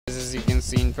as you can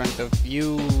see in front of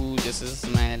you, this is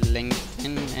my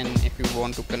LinkedIn, and if you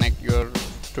want to connect your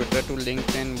Twitter to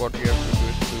LinkedIn, what you have to do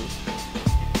is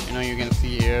to, you can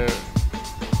see here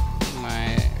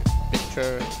my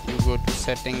picture. You go to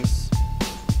settings,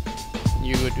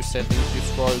 you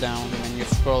scroll down. When you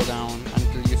scroll down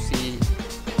until you see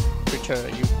Twitter,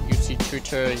 you see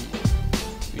Twitter,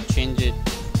 you change it,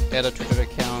 add a Twitter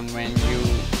account. When you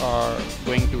are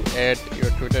going to add your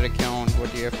Twitter account,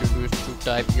 what you have to do is to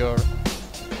type your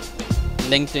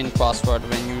LinkedIn password.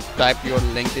 When you type your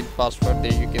LinkedIn password,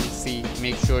 there you can see,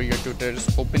 make sure your Twitter is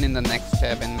open in the next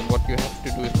tab, and what you have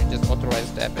to do is to just authorize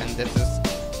tab, and this is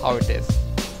how it is.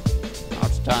 Now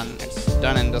it's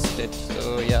done and dusted.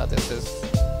 So yeah, this is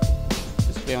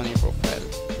display on your profile.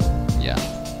 Yeah,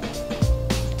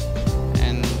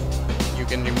 and you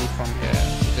can remove from here.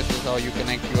 This is how you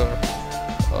connect your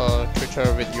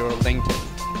Twitter with your LinkedIn.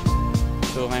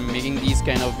 So I'm making these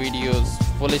kind of videos,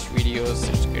 foolish videos.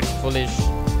 It's foolish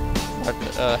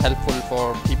but helpful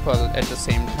for people at the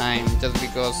same time, just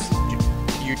because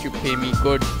YouTube pay me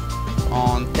good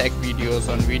on tech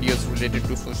videos, on videos related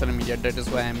to social media. That is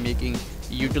why I'm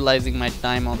utilizing my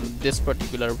time on this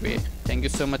particular way. Thank you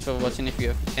so much for watching. If you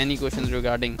have any questions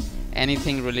regarding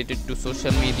anything related to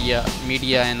social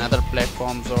media and other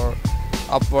platforms, or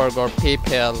Upwork or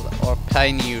PayPal or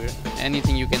Pioneer,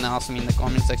 anything, you can ask me in the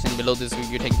comment section below this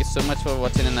video. Thank you so much for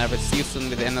watching, and I will see you soon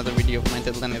with another video of mine.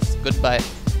 Till then, it's goodbye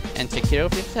and take care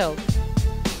of yourself.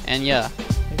 And yeah,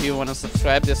 if you want to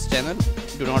subscribe this channel,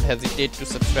 do not hesitate to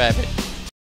subscribe it.